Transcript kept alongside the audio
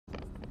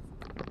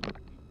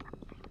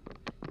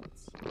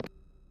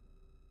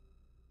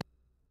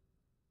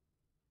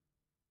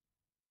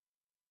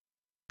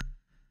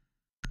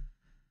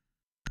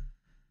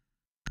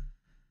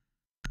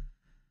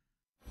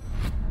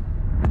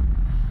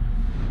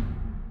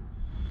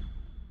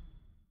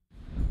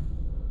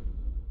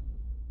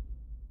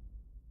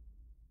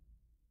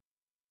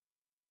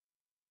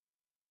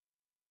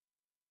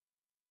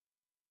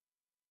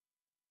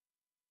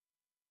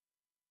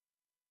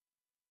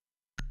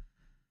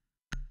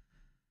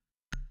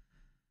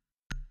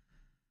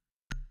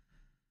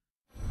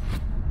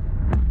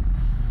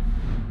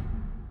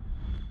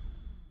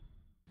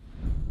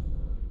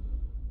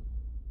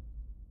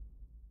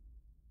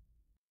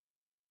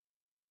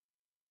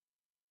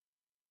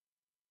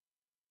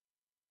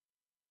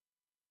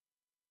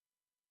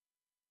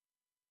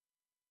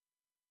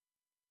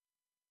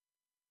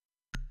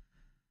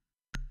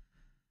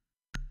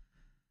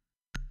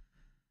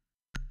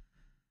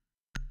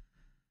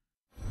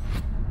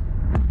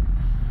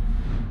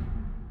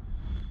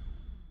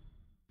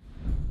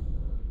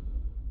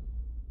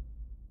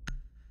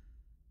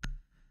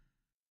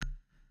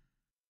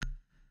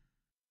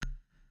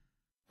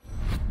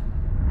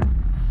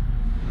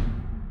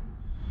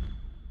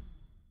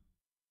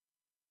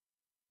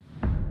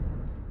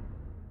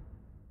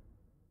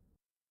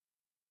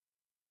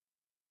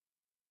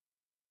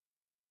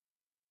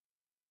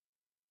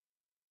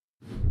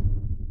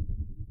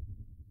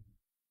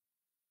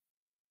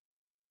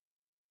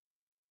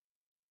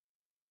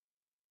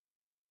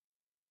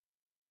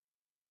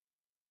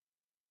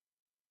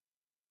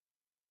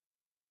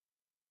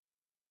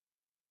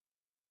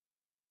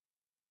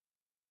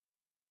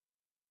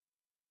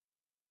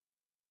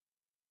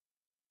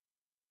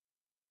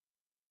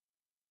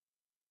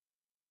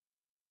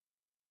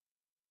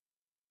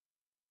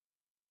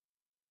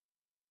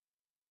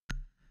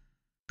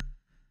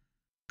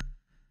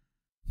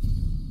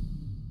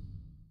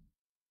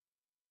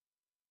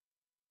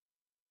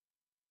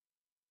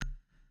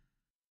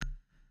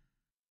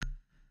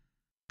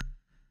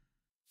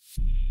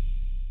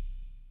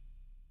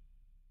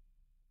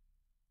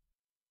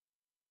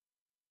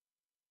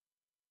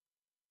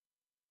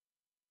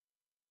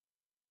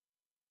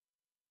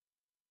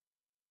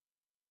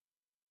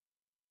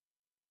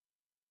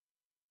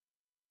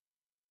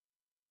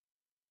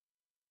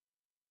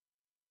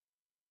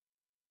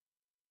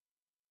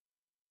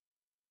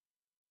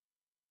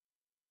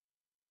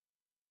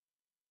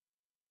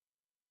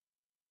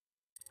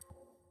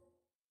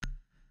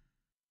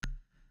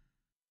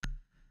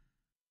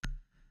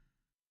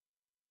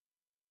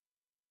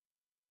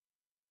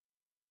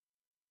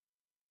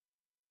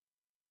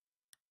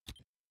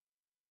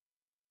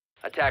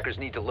Attackers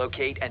need to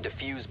locate and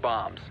defuse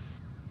bombs.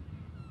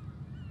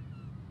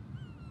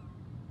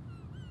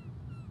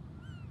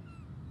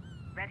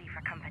 Ready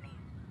for company.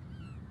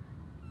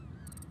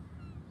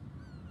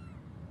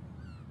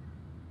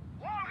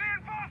 Wall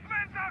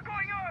reinforcements are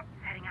going up!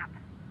 Heading up.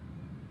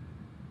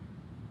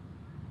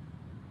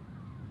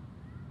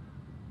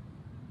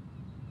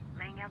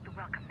 Laying out the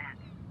welcome mat.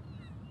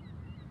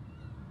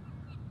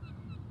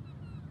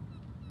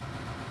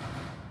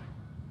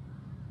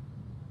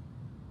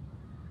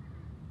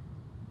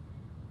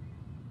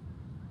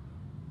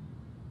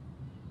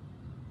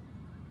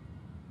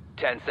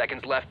 Ten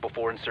seconds left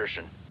before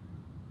insertion.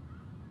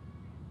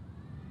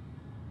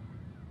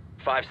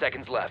 5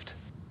 seconds left.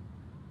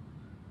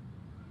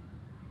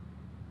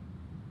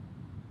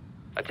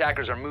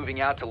 Attackers are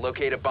moving out to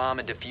locate a bomb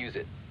and defuse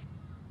it.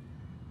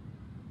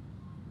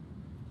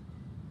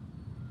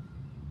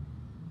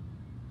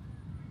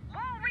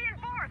 Wall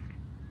reinforced!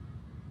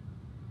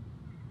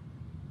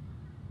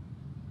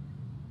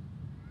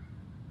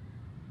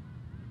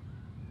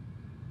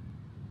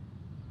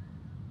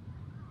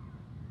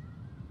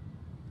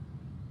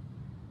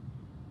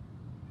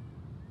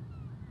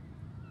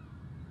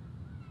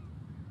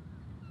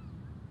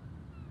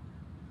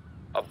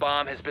 A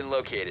bomb has been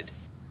located.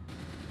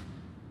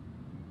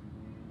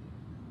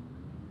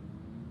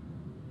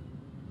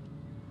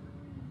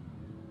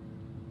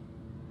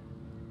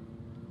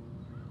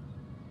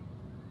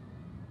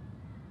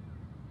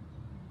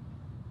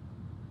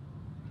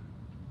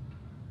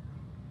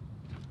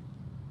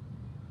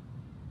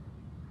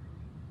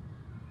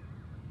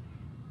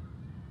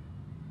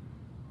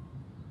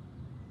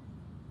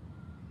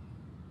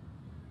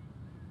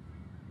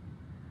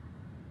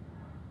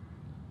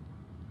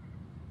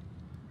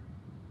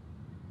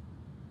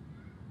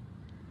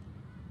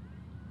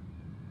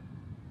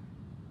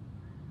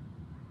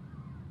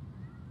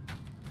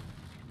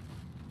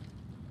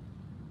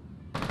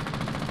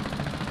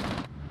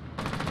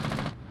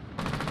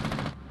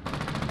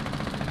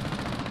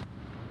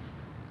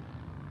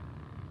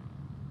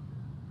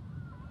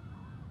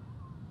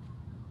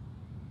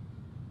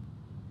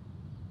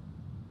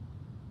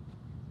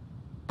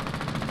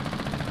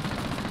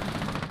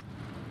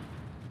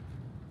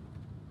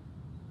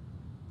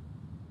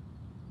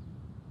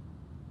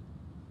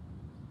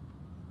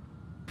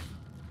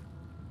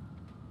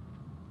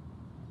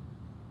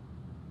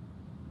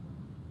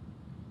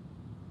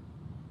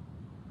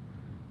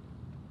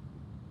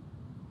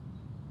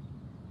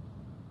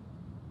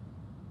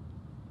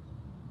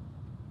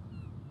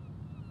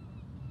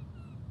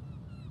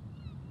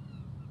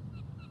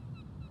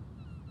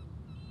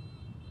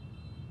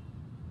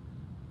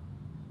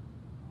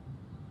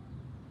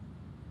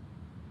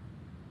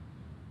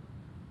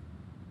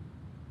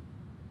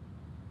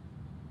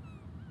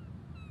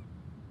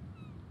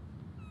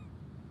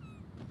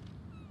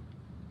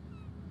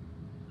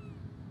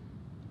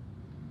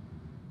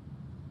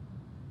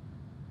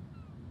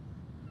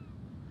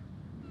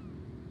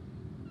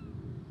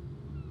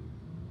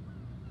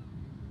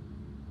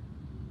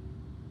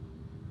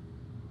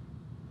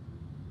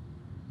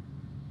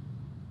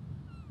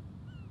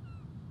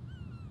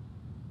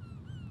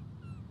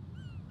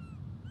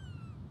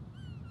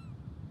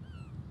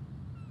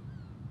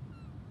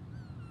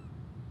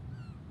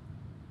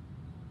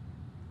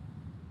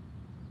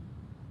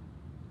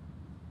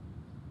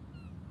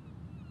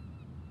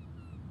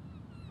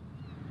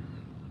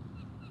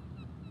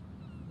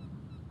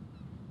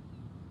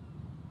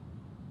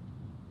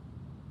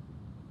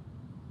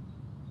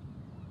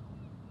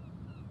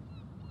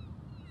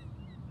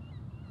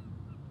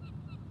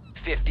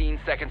 Fifteen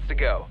seconds to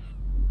go.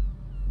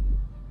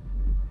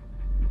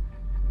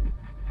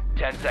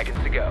 10 seconds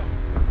to go.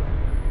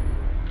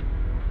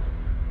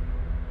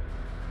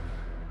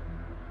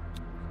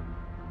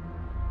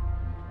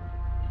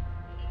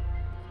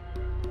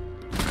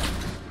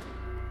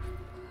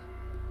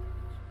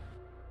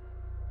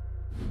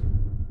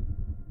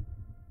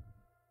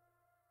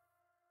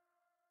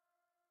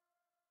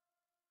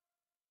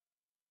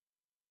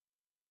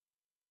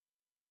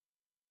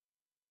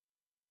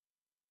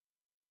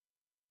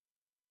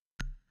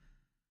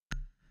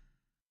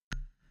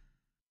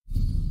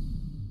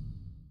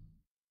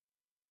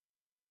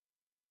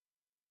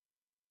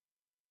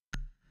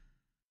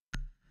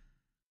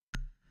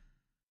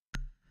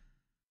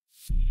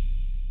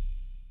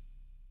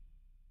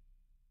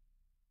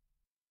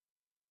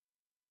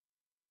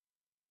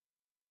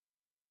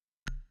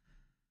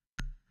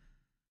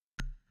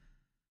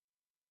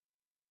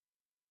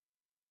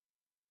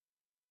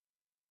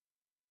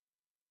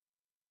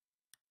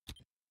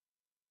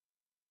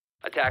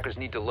 Attackers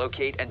need to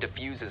locate and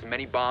defuse as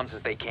many bombs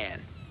as they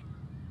can.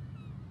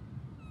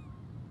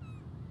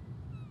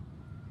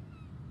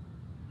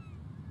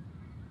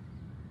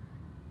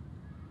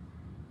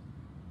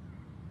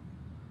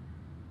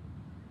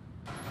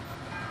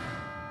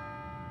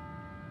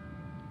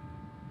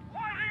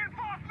 Wall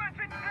reinforcements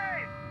in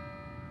place!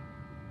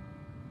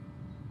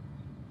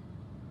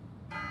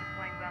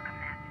 Deploying welcome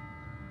mat.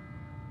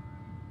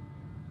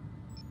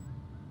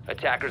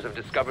 Attackers have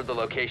discovered the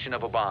location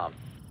of a bomb.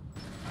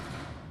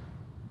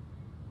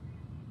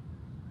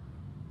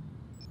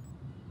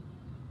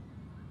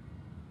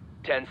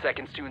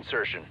 seconds to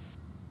insertion.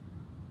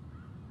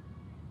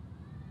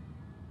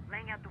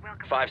 Laying out the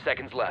welcome. 5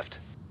 seconds left.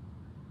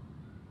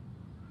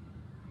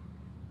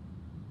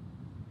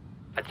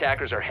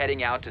 Attackers are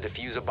heading out to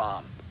defuse a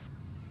bomb.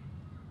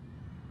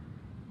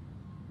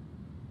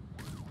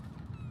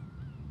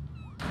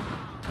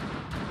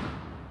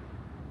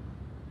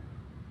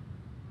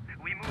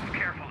 We move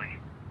carefully.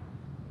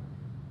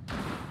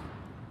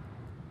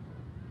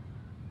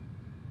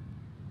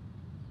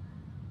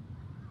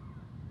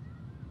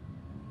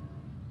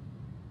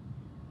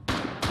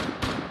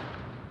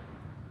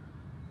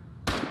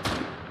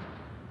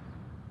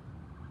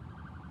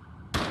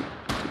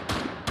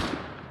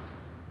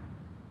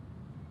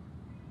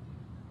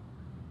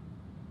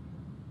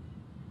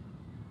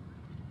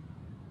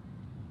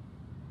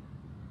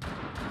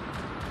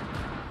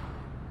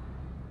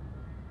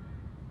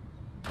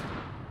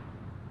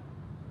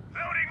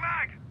 Loading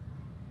mag!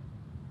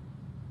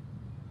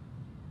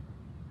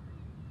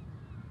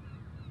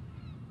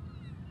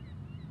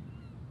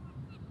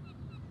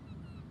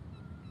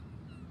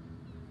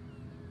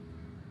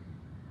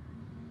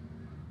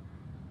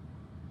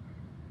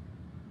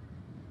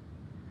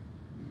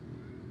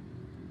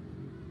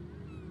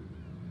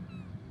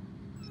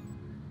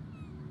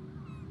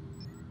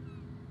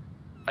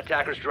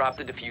 Attackers dropped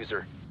the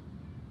diffuser.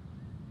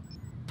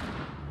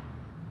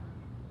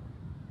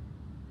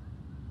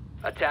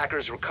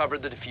 Attackers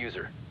recovered the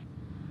diffuser.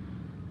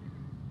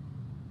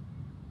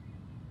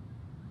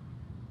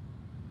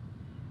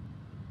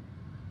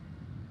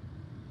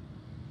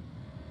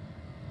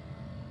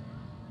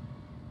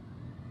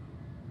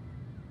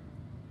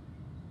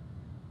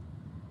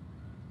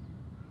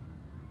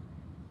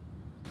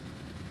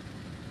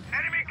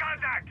 Enemy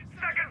contact!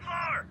 Second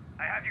floor!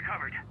 I have you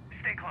covered.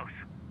 Stay close.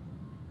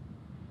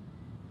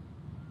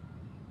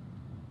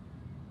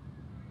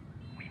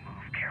 We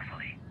move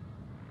carefully.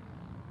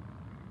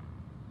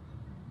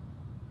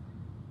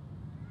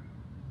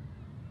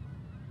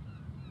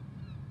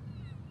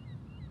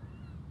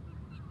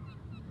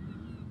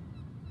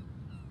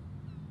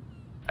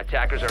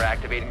 Attackers are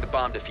activating the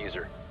bomb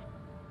diffuser.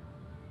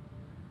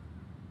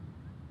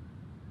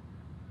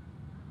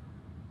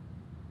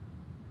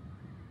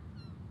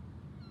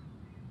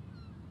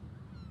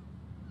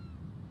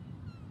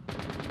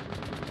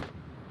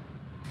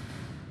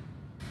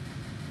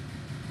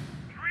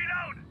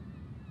 Reload!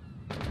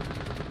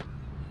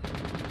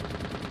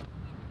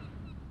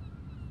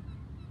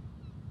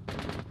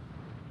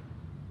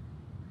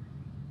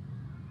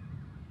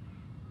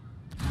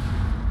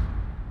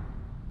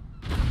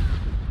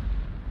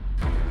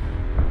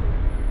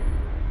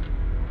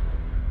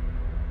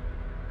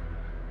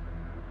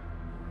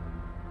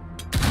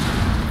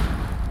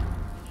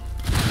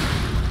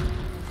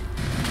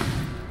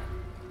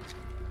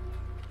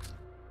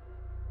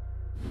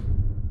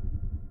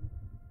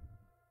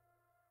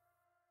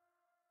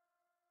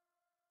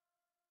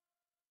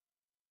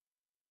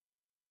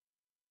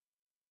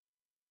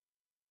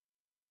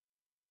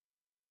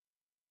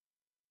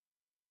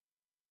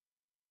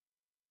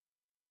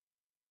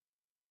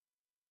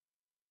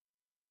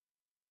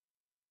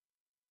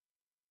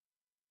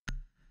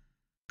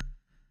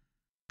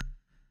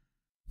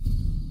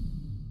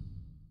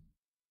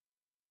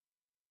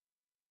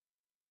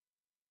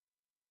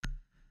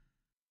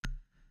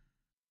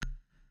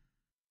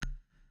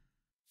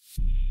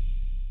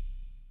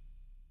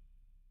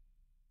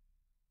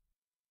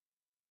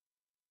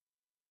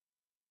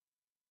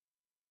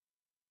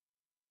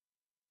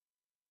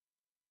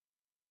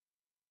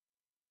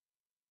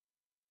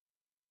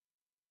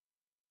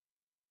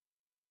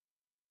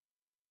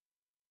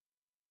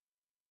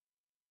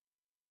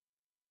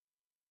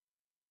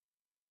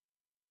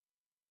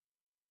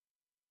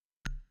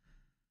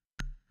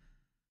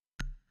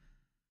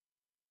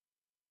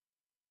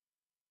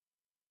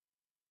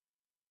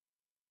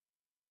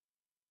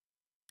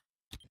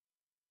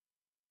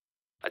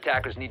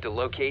 Attackers need to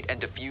locate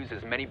and defuse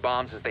as many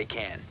bombs as they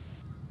can.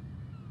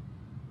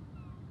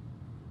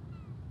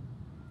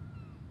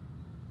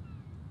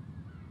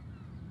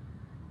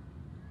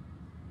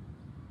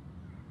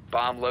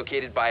 Bomb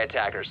located by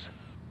attackers.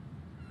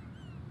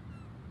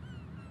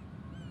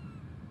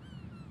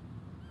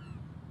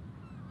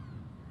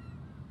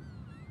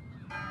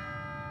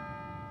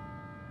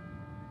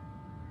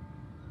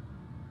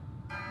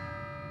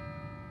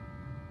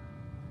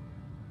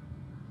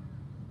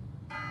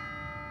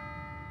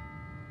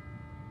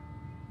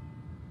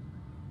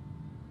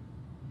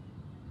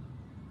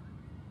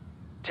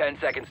 Ten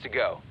seconds to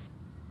go.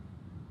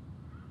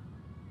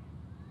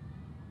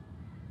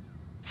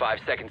 5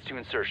 seconds to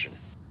insertion.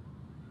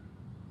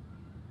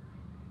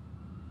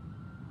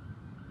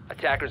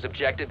 Attacker's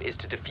objective is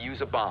to defuse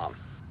a bomb.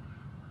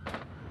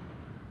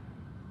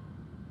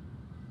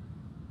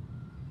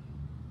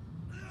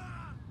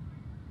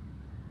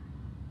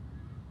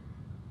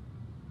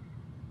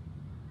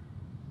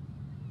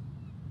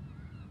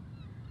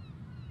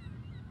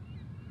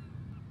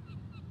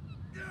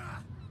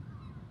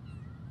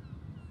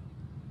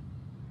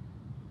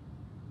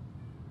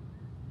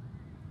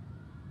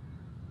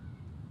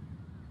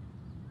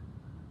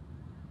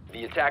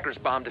 The attacker's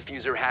bomb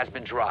diffuser has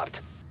been dropped.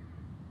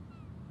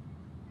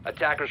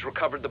 Attackers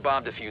recovered the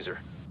bomb diffuser.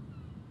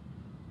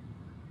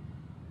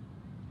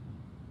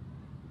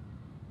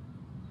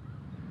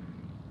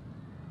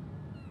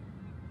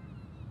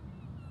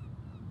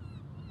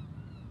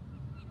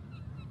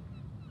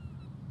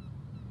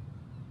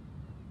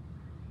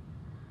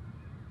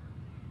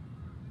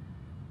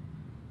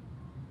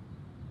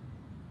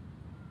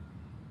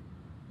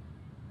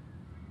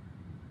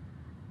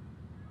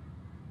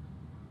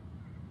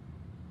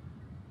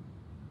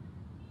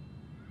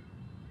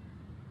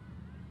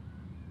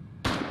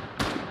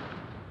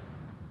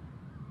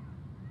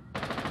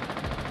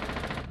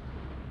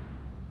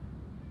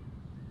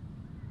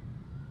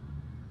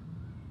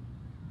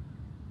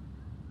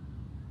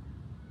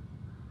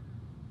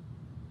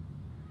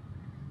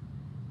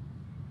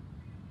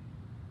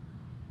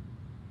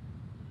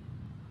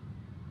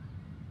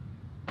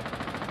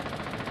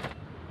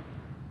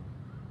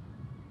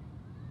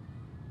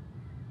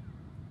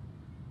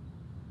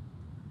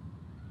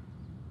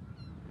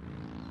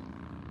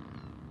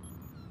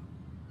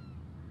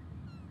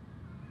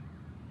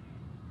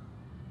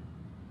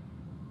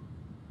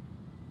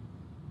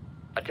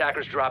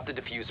 Attackers dropped the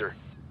diffuser.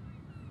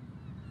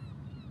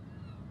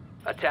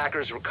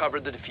 Attackers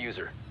recovered the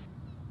diffuser.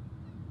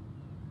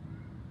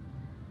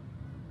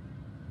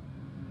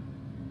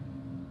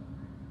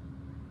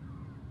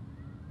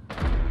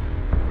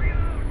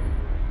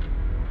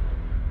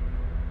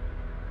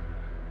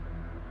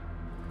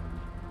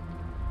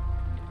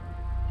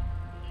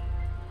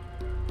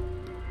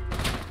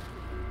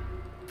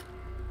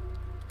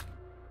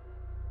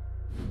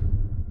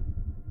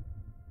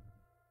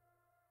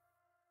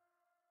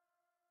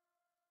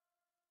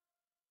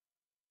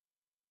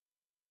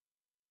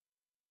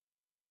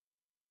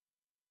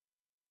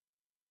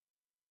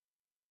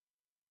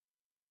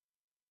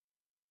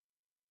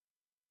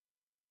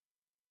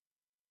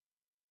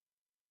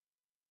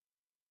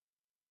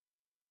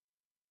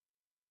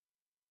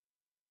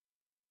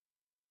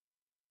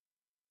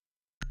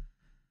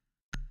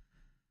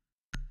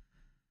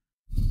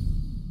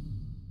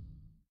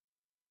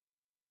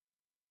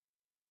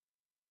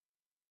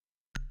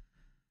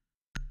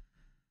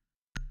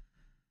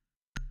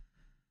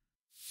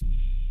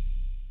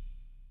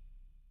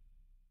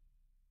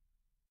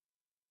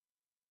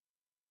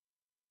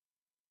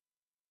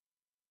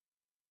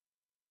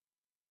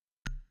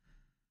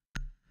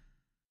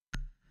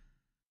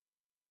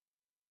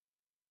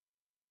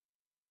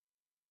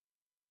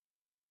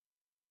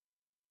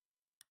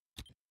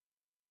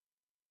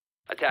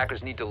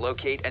 Attackers need to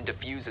locate and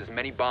defuse as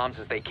many bombs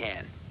as they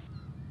can.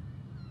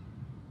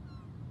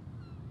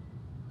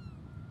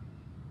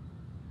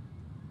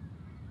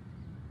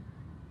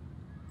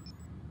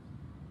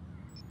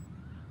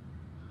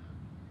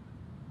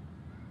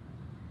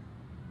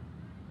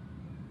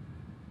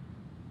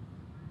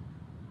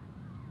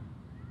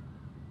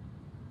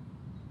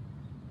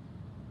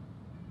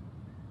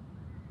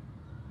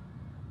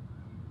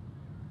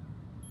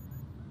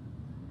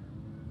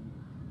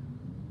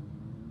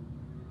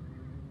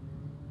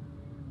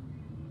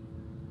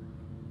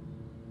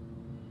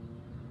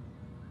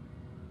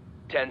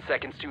 Ten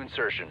seconds to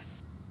insertion.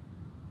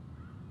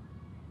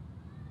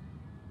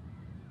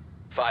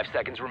 5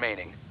 seconds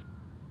remaining.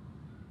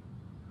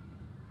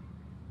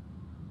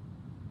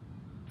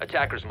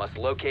 Attackers must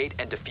locate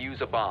and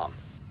defuse a bomb.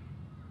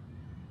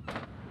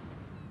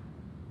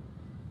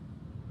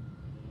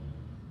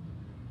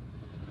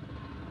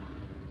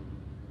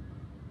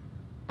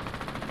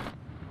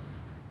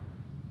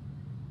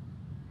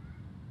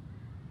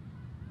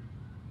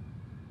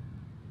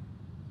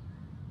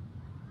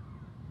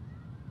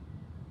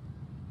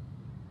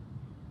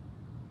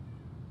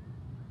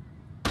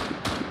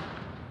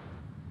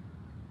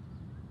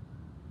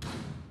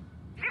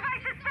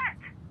 Device is set!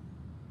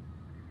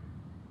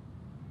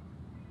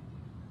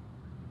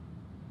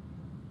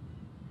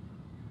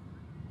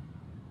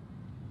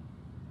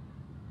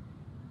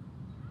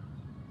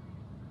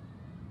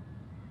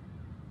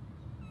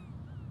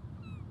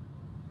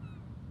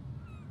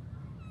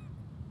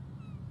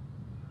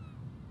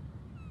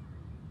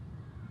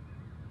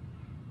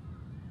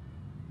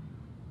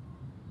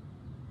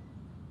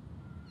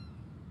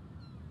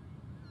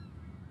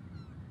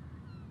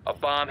 A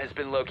bomb has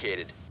been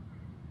located.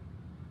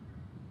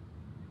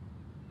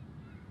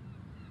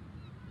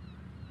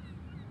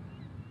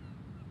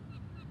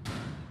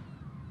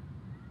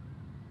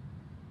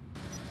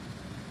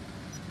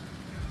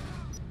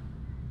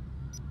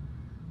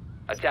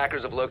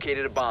 Attackers have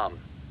located a bomb.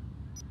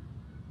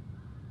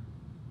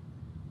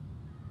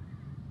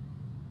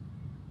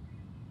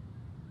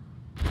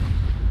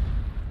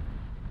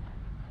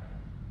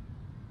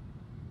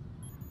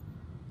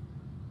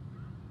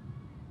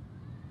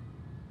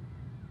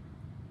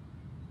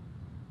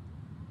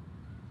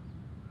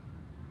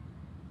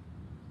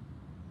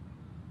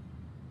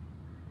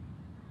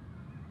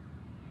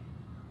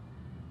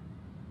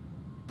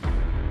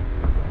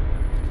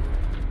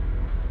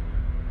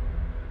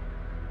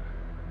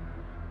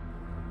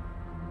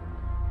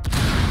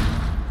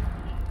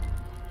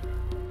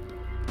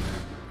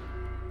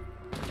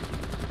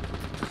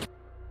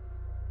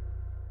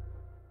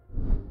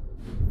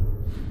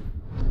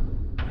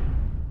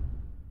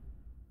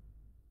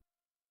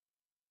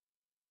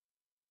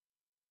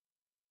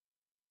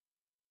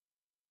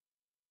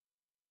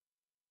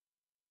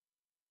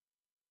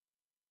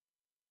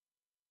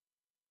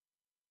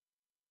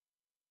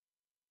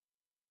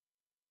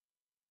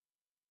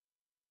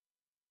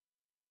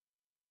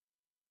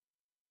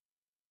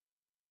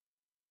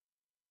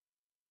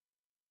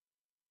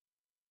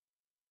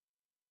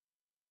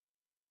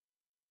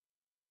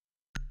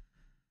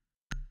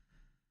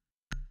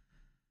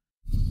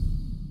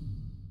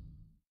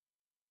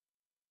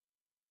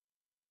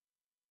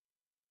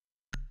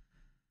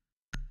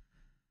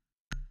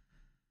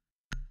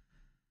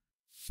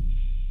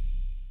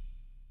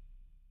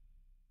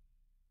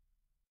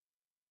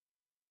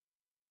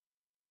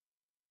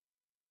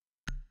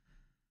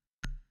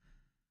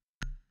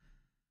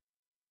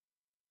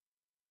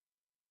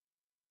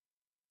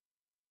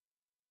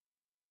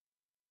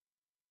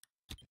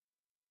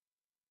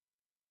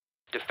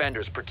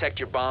 Defenders, protect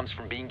your bombs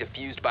from being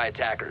defused by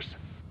attackers.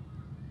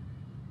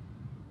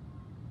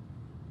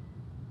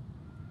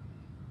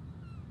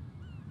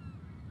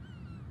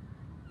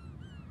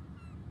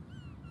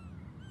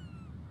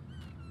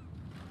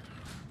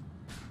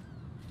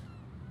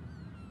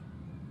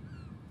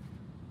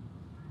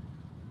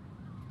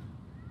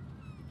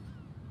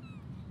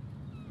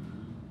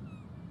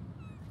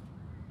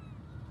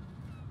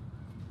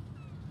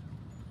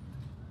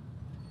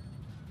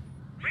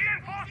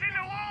 Reinforcing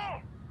the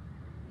wall!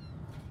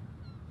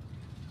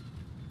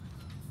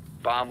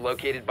 Bomb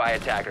located by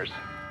attackers.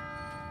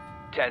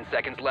 10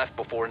 seconds left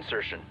before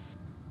insertion.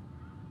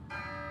 Lay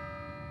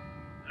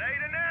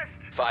the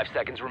nest! 5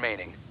 seconds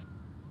remaining.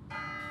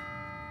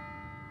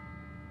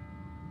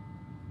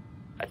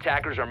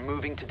 Attackers are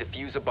moving to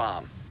defuse a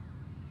bomb.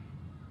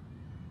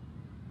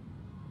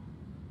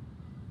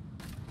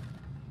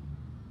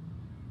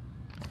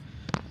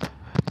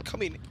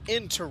 Coming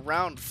into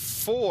round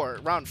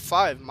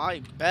 5,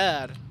 my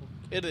bad.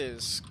 It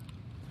is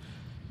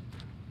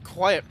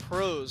Quiet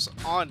Pros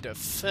on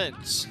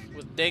defense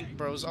with Dank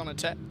Bros on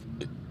attack.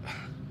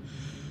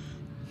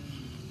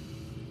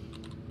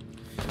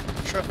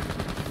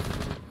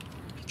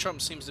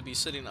 Trump seems to be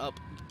sitting up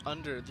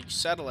under the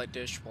satellite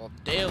dish while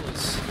Dale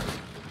is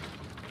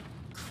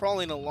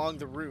crawling along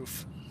the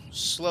roof,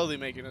 slowly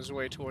making his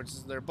way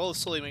towards. They're both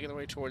slowly making their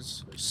way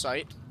towards the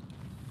site.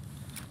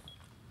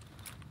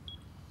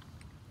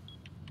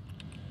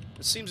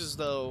 It seems as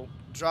though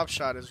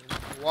Dropshot is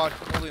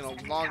holding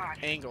a long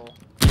angle.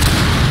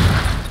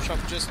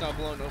 Trump just now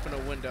blowing open a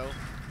window.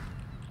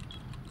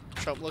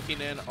 Trump looking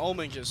in.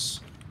 Omen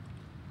just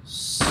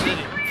sitting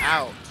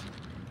out.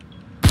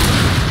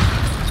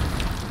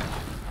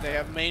 They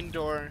have main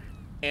door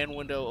and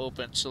window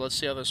open, so let's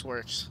see how this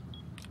works.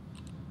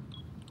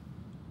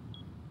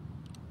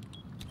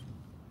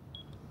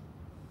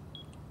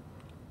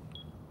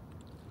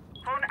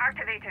 Phone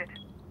activated.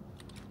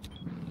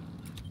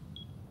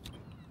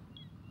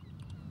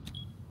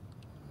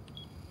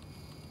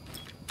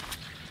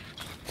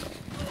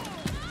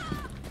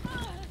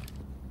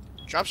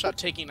 Dropshot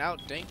taking out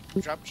Dink.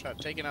 Dropshot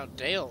taking out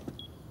Dale.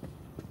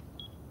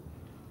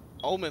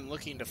 Omen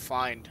looking to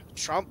find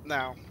Trump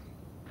now.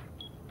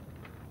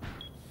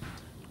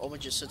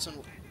 Omen just sits in.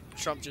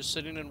 Trump just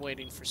sitting and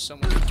waiting for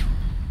someone.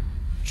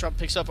 Trump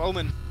picks up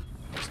Omen.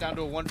 He's down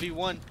to a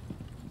 1v1.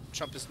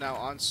 Trump is now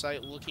on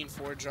site looking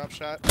for a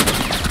Dropshot.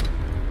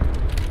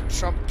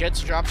 Trump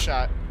gets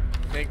Dropshot.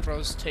 Dank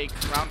Bros take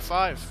round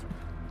 5.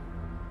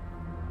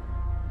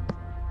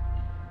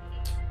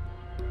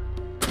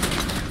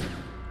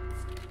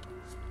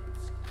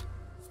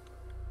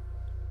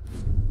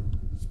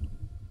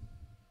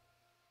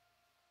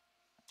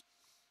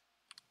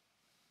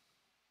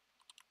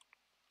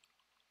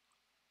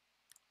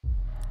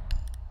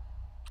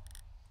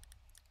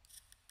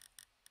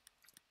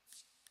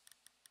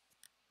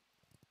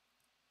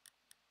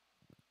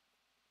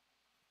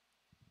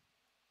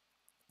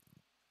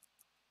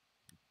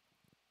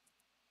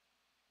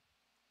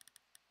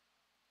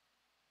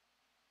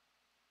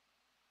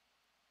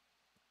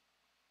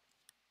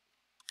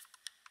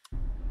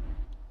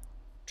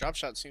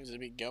 Dropshot seems to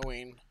be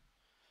going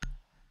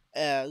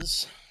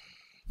as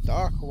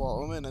Doc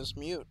while Omen is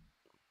mute.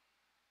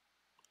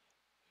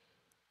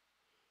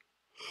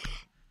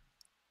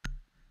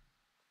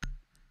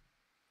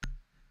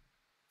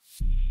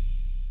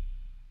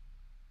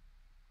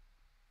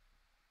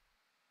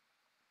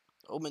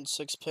 Omen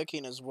 6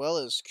 picking as well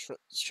as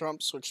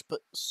Trump switch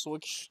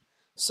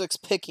 6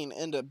 picking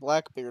into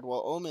Blackbeard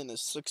while Omen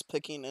is 6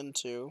 picking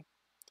into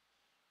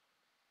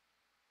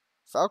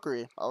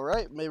Valkyrie.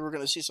 Alright, maybe we're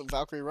going to see some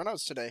Valkyrie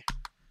runouts today.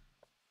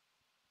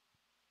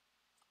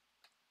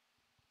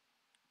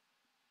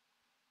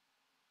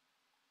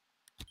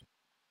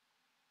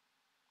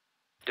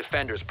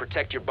 Defenders,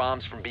 protect your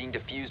bombs from being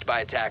defused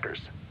by attackers.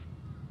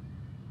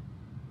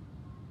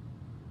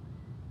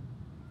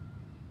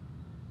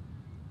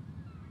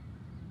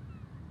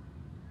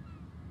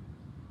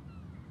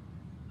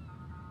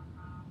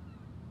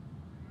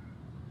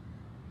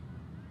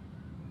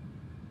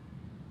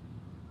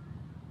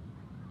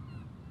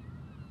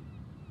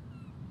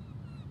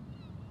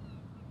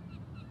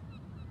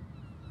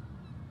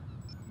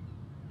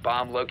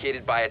 Bomb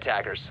located by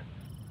attackers.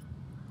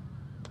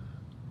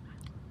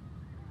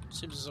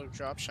 Seems as though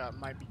Dropshot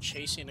might be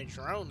chasing a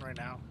drone right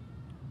now.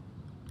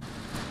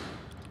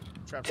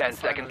 10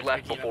 seconds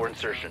left before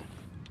insertion.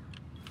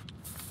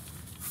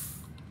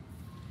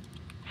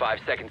 5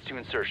 seconds to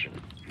insertion.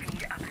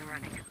 Up and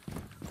running.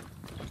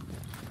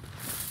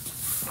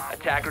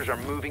 Attackers are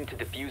moving to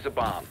defuse a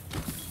bomb.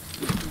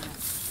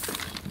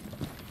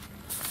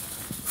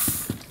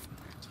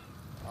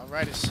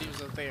 Alright, it seems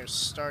that they are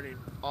starting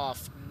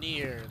off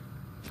near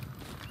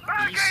the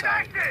Barricade east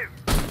side. active!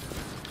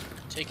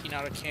 Taking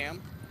out a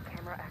cam.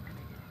 Camera activated.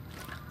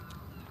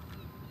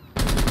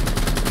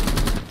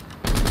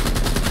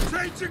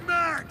 Changing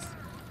mags!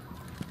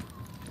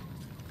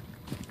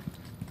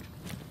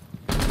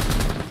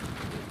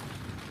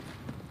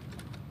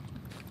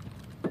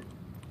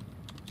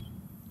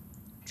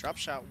 Drop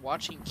shot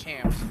watching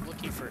camp,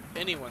 looking for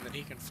anyone that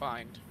he can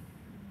find.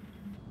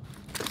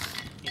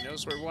 He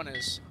knows where one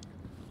is.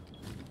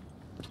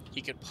 He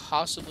could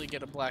possibly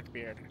get a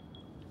Blackbeard.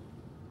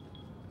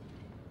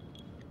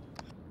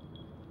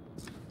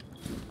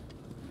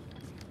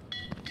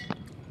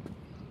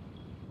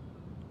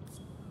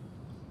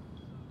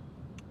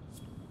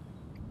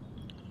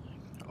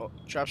 Oh,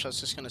 drop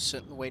shot's just gonna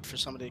sit and wait for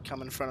somebody to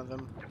come in front of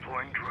him.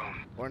 Deploying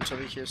drone. Or until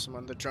he hears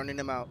someone. They're droning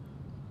him out.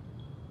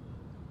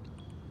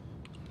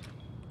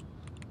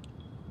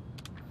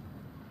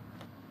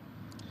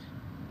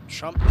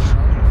 Trump is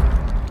droning.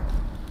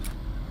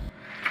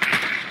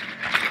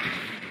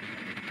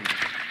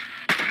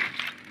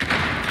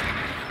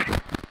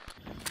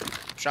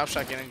 Drop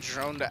shot getting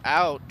droned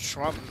out.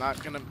 Trump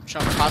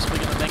possibly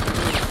gonna make a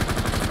move.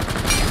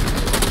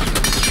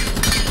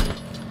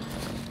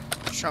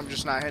 Trump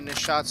just not hitting his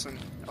shots, and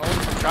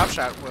oh, drop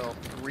shot will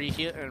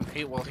reheal and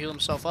he will heal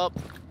himself up,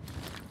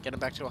 get him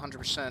back to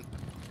 100%.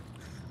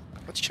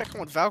 Let's check on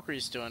what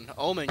Valkyrie's doing.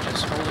 Omen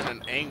just holding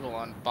an angle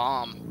on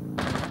bomb.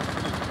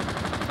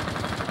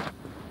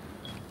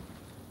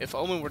 If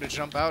Omen were to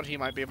jump out, he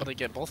might be able to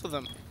get both of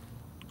them.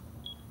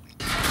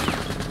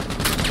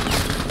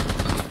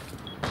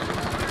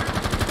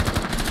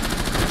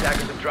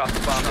 Attackers have dropped the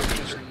bomb on the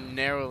Just diffuser.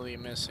 narrowly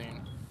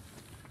missing.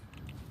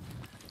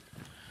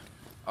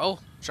 Oh,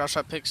 drop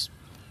shot picks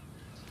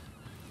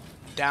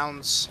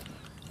downs.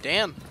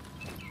 Damn.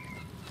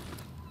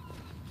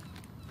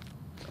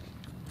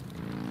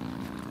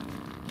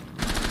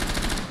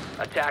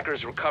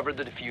 Attackers recovered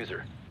the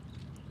diffuser.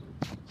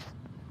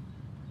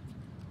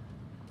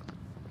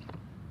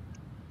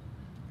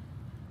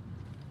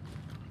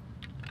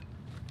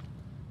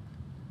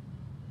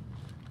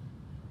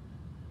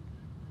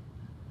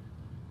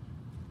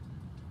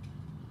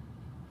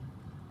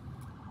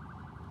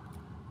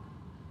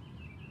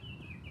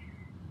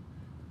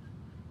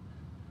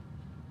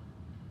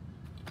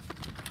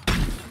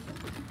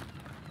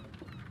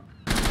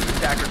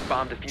 Attackers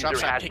bomb Drop diffuser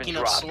shot has picking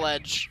been up dropped.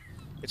 sledge.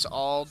 It's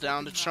all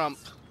down to Trump.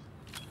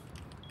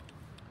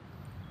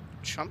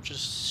 Trump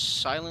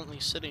just silently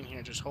sitting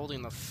here, just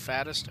holding the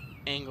fattest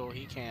angle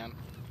he can.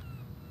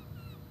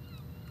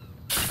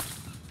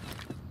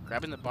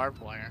 Grabbing the barbed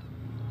wire.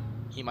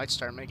 He might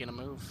start making a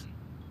move.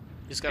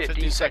 He's got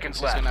 15 seconds.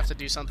 He's left. gonna have to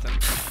do something.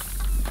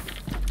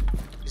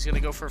 He's gonna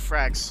go for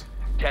frags.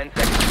 10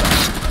 seconds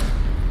left.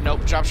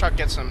 Nope, drop shot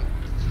gets him.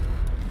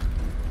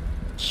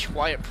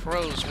 Quiet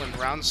Pros win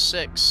round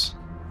 6.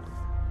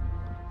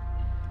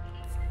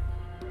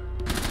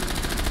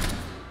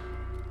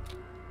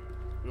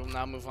 We'll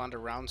now move on to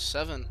round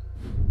 7.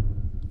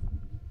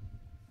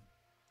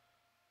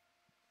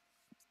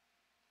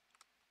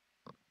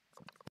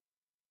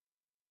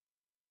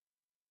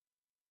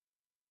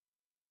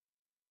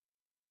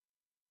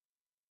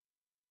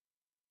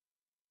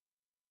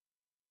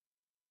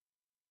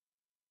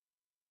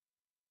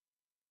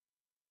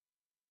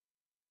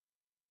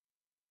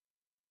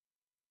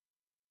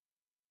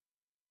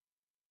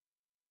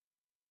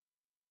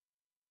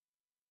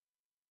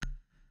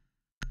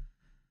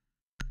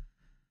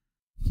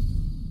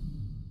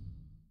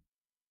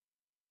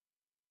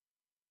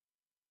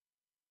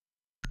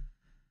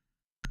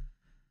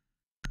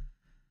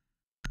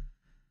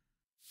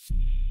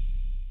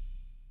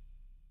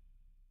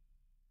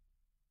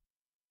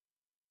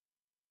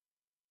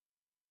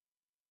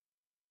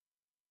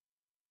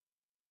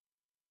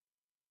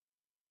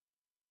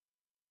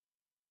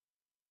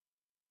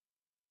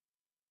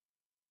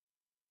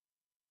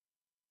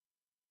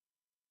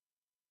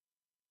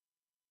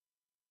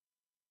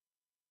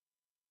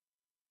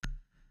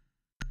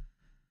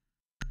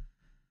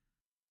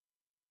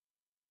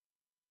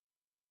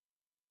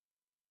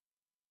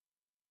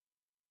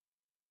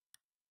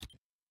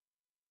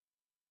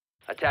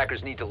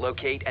 Attackers need to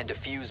locate and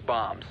defuse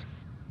bombs.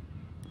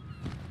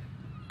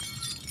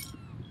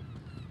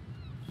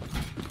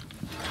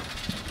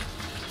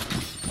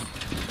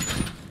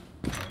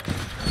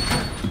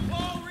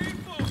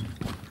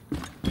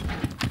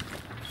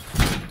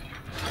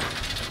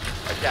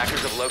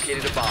 Attackers have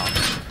located a bomb.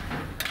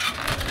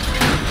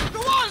 The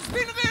wall's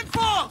been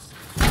reinforced!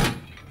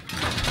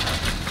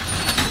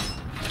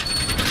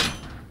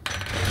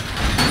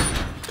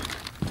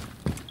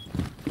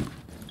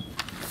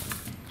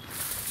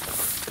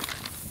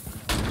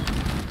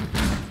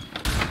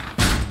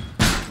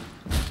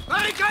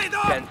 Barricade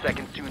up! 10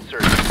 seconds to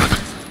insert.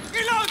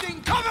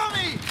 Reloading! Cover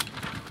me!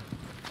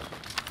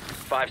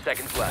 5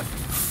 seconds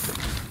left.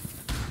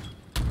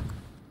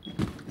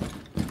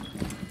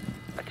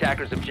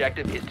 Attacker's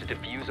objective is to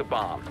defuse a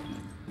bomb.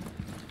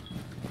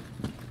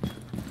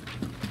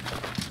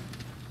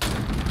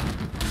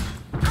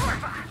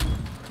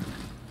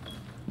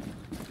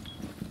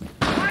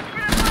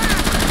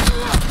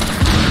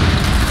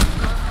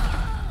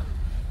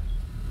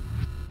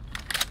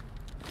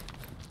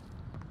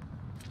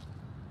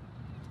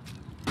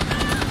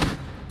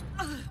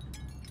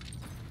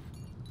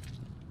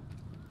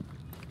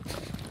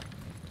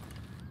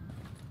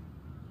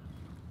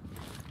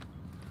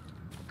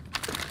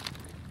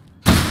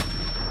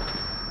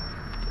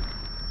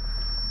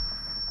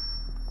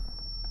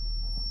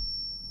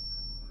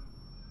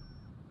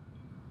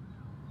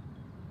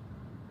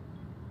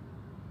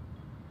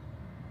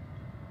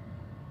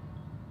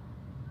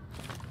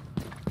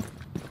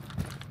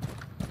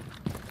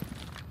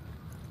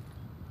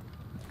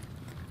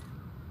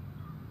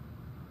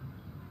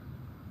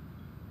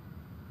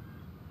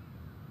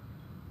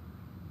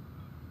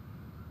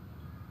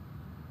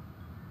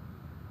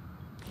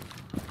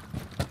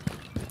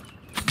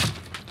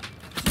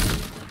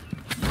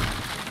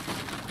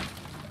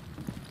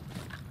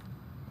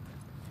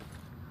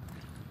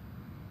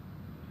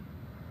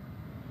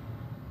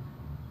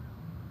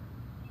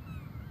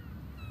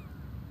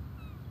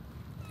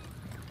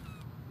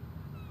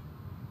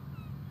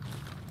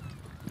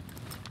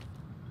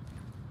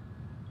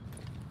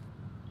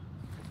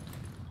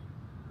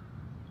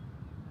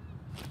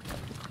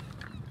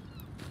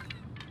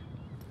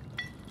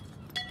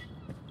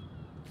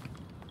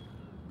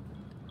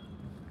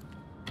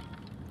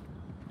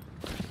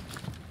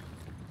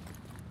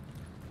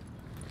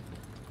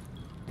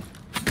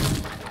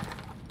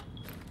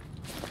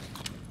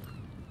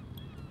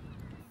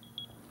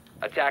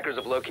 Attackers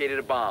have located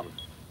a bomb.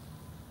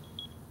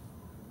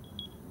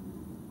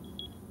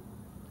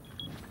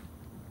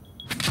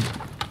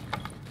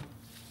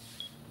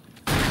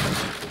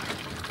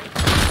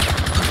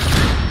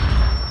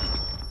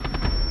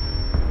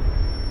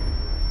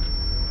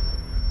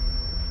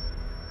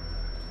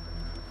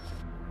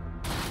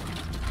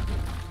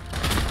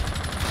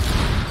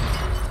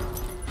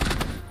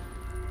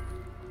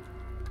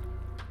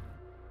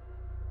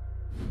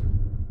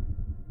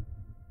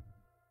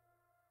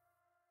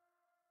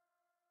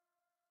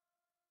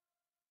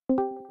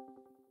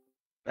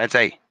 That's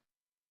A.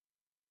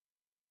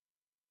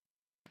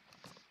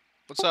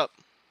 What's up?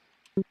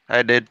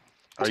 I did.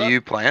 What's Are up?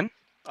 you playing?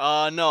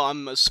 No,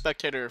 I'm a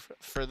spectator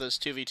for this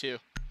 2v2.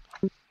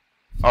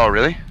 Oh,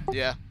 really?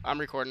 Yeah, I'm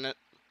recording it.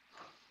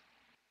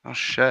 Oh,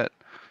 shit.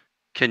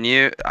 Can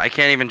you... I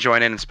can't even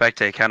join in and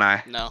spectate, can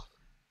I? No.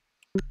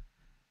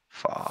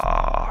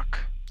 Fuck.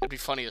 It'd be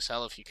funny as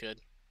hell if you could.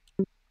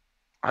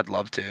 I'd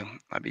love to.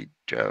 That'd be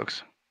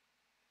jokes.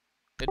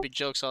 It'd be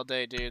jokes all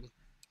day, dude.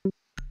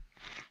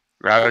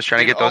 I was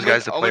trying to Dude, get those Omen-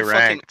 guys to play Omen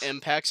fucking ranked.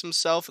 impacts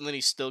himself and then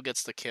he still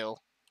gets the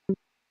kill.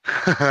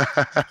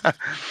 I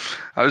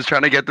was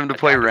trying to get them to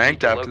play Attackers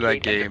ranked need to after that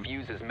locate game. and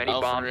defuse as many Oh,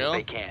 for bombs real? as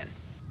they can.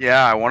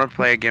 Yeah, I want to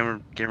play a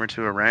game or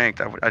two of ranked.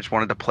 I just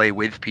wanted to play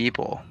with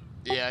people.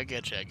 Yeah, I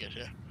get you.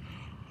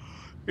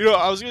 You know,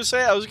 I was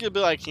gonna be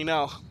like, you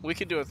know, we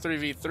could do a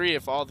 3v3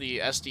 if all the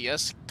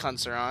SDS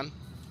cunts are on.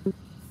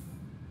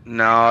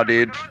 No,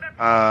 dude.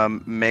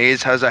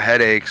 Maze has a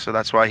headache, so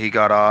that's why he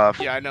got off.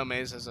 Yeah, I know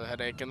Maze has a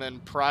headache, and then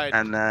Pride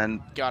And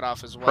then got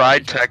off as well.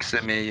 Pride because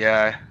texted me,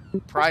 yeah.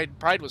 Pride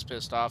was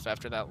pissed off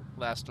after that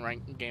last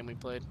ranked game we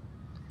played.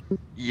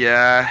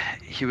 Yeah,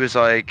 he was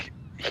like,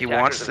 he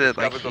wants to,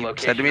 like, he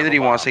said to me that he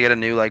wants to get a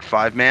new, like,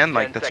 5-man,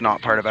 like, that's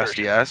not part of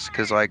SDS,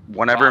 because, like,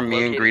 whenever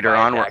me and Greed are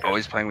on, we're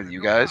always playing with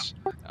you guys.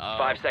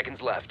 5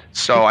 seconds left.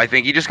 So I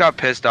think he just got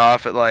pissed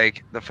off at,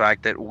 like, the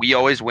fact that we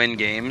always win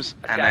games,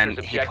 and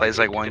then he plays,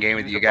 like, one game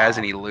with you guys,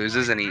 and he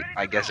loses, and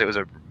I guess it was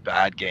a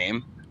bad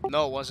game.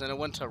 No, it wasn't. It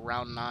went to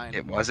round 9.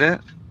 It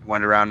wasn't? It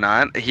went to round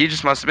 9? He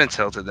just must have been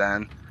tilted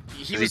then.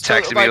 He was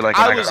tilted, texted me, like,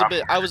 when I got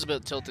I was a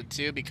bit tilted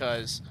too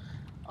because,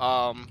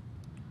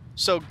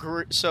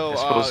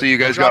 Supposedly you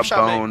guys got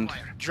boned.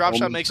 Dropshot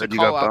Omen makes a said you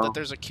call got out that boned.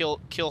 there's a kill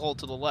hole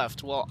to the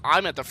left. Well,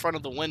 I'm at the front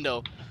of the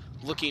window,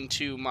 looking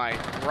to my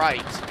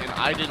right, and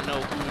I didn't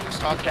know who he was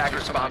talking to.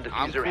 Attacker's So I'm bomb like,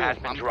 I'm diffuser cool. has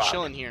been I'm dropped.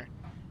 chilling here.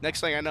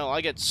 Next thing I know,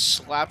 I get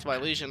slapped by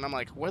Legion. I'm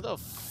like, where the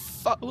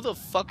fuck? Who the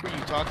fuck were you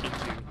talking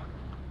to?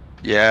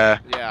 Yeah.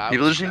 Yeah,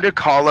 People just need to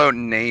call out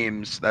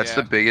names. That's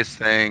the biggest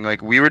thing.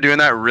 Like, we were doing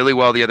that really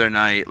well the other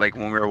night, like,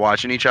 when we were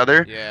watching each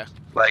other. Yeah,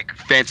 Like,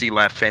 fancy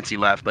left.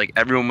 Like,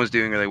 everyone was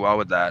doing really well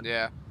with that.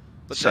 yeah.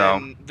 But So-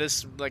 then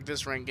this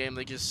ranked game,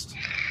 they just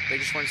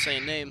weren't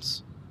saying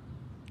names.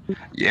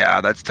 Yeah,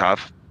 that's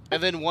tough.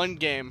 And then one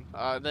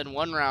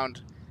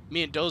round,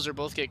 me and Dozer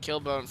both get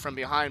killed from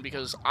behind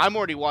because I'm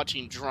already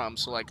watching Drum.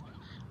 So, like,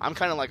 I'm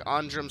kind of, like,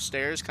 on Drum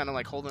stairs, kind of,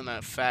 like, holding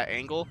a fat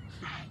angle.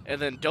 And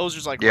then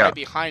Dozer's, like, right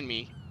behind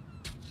me,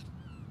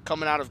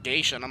 coming out of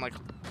Geisha. And I'm like,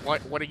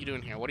 what are you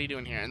doing here? What are you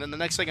doing here? And then the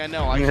next thing I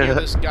know, I hear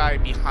this guy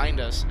behind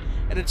us.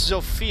 And it's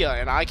Zofia,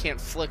 and I can't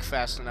flick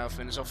fast enough.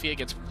 And Zofia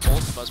gets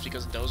both of us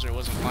because Dozer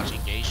wasn't watching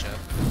Geisha.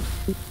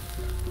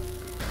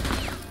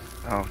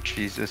 Oh,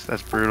 Jesus,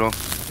 that's brutal.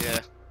 Yeah.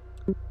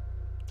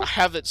 I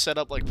have it set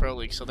up like Pro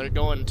League, so they're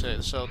going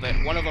to, so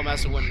that one of them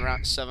has to win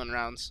 7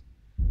 rounds.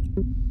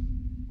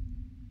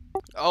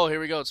 Oh, here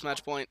we go. It's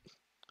match point.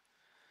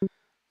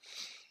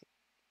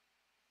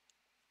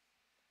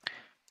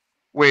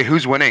 Wait,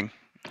 who's winning?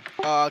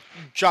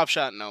 Drop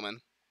shot and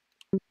Omen.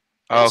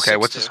 Oh, okay,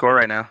 what's the 6-2. score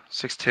right now?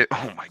 6-2.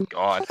 Oh, my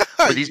God.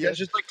 Are these guys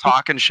just, like,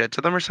 talking shit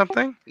to them or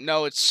something?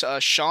 No, it's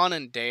Sean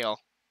and Dale.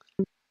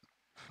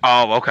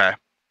 Oh, okay.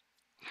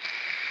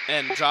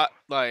 And drop,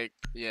 like,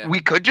 yeah.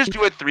 We could just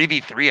do a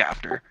 3v3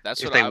 after.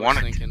 That's if what they I was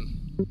wanted.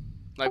 thinking.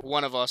 Like,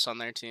 one of us on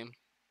their team.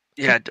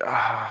 Yeah,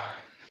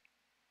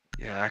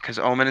 yeah, because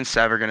Omen and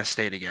Sev are going to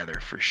stay together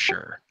for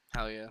sure.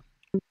 Hell yeah.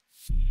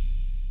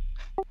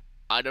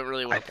 I don't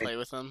really want to play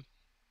with them.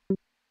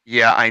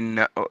 Yeah, I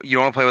know. You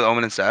don't want to play with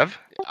Omen and Sev?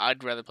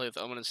 I'd rather play with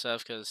Omen and Sev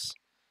because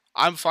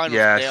I'm fine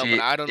Yeah, with Dale, see,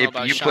 but I don't know if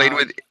about you Sean. played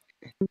with,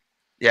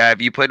 yeah,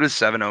 if you played with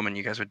Sev and Omen,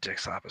 you guys would dick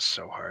slap us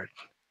so hard.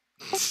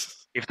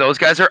 If those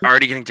guys are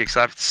already getting dick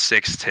slapped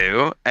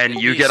 6-2, and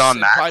It'd you be get on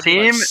it'd that probably be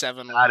team, like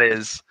 7-1. that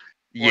is,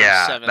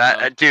 yeah, 7-0.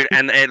 that dude,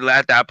 and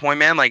at that point,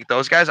 man, like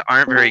those guys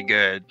aren't very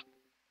good.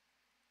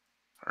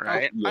 All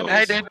right, Yo,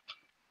 I did.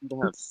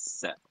 have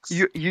sex.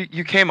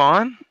 You came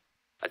on?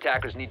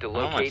 Attackers need to on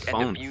my locate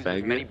phone, and defuse as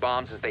faggot. many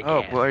bombs as they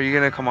Oh, can. well, are you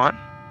gonna come on?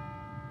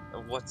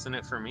 What's in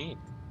it for me?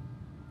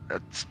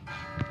 That's.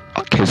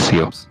 I'll kiss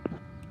you.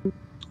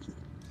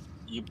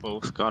 You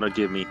both gotta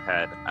give me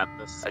head at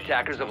the same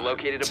Attackers have time.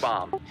 located a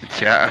bomb.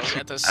 Yeah,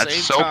 At the that's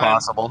same so time.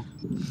 possible.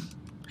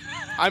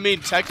 I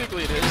mean,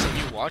 technically it is. Have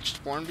you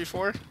watched porn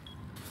before?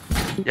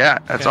 Yeah,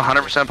 that's Okay.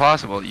 100%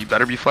 possible. You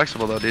better be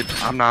flexible though, dude.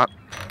 I'm not.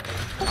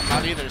 I'm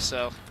not either,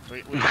 so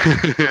we're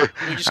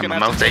just I'm gonna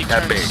about have to to take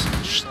that turns bait.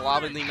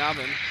 slobbing the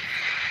nobbin.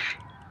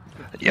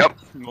 Yep,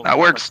 that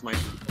works. My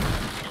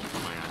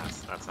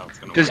ass. That's how it's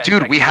gonna Because work.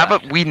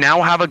 dude, we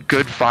now have a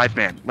good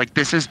 5-man. Like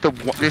this is the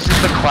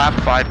clap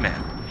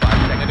 5-man. 5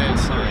 seconds. It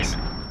is. Alright. Yes.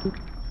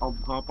 I'll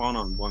hop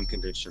on one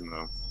condition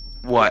though.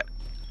 What?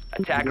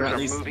 Attackers At are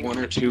least moving one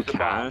to or two defuse the bomb.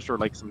 cash or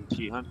like some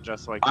T-hunt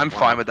just so I can I'm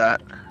fine with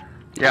that.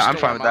 Yeah, Just I'm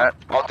to fine with warm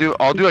that. up.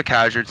 I'll do a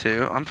cash or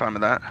two. I'm fine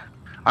with that.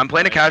 I'm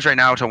playing a Right. cash right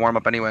now to warm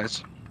up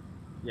anyways.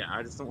 Yeah,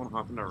 I just don't want to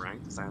hop into rank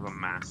because I have a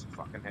massive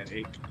fucking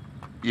headache.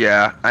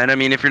 Yeah, and I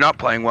mean if you're not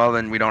playing well,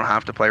 then we don't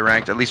have to play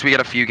ranked. At least we get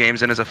a few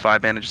games in as a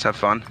 5-man and just have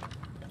fun.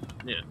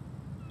 Yeah.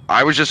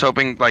 I was just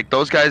hoping like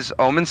those guys.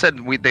 Omen said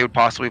they would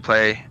possibly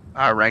play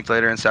ranked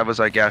later, and Sev was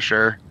like, yeah,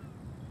 sure.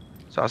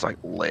 So I was like,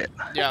 lit.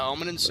 Yeah,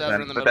 Omen and Sev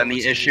are in the But middle. then the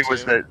of a issue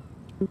was 2v2. that.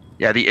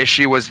 Yeah, the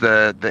issue was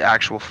the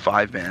actual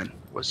 5-man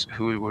was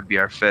who would be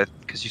our 5th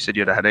because you said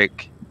you had a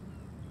headache.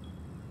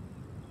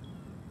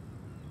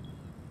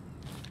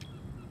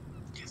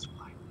 Guess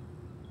why?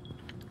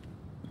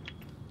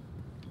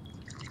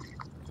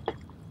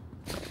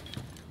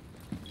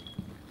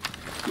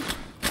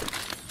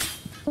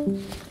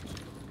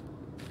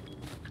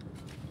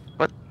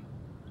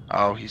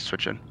 Oh, he's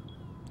switching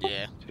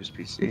Yeah. to his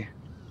PC.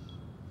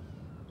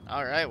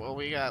 All right. Well,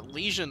 we got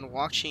Legion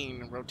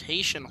watching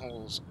rotation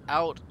holes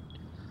out,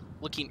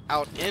 looking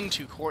out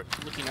into court,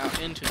 looking out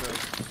into the.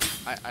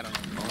 I don't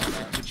know.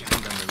 Put your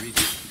hand on the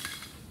reason.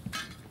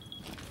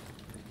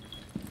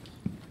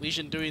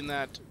 Legion doing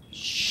that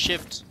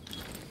shift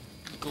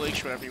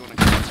glitch, whatever you want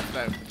to call it,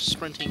 that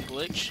sprinting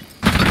glitch.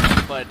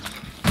 But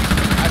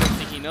I don't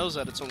think he knows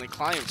that it's only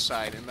client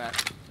side and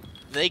that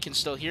they can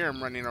still hear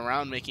him running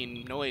around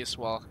making noise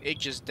while it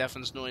just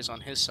deafens noise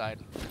on his side.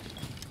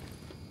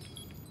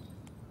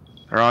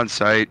 They're on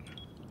site.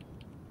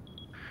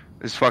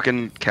 This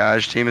fucking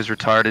cash team is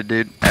retarded,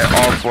 dude.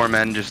 All 4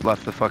 men just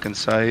left the fucking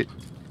site.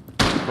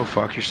 Go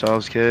fuck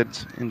yourselves,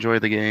 kids. Enjoy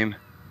the game.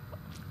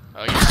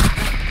 Oh,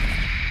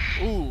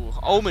 yes. Ooh,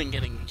 Omen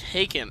getting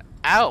taken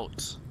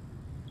out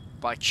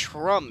by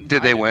Trump.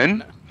 Did they I win?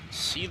 didn't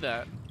see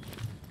that.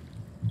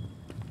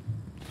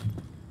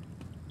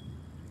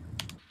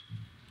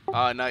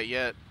 Not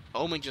yet.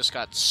 Omen just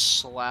got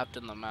slapped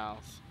in the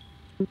mouth.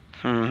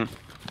 Hmm.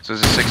 So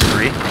is it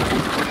 6-3?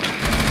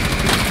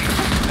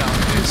 No,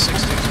 it's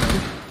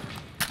 6-2.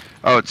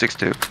 Oh, it's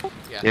 6-2.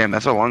 Yeah. Damn,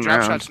 that's a long Drop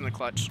round. shots in the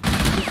clutch.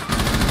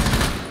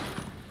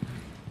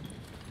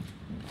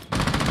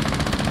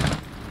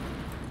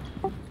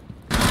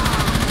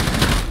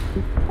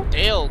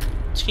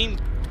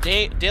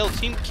 Dale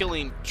team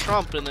killing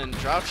Trump and then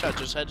drop shot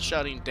just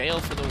headshotting Dale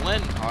for the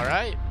win. All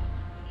right.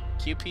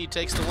 QP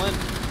takes the win.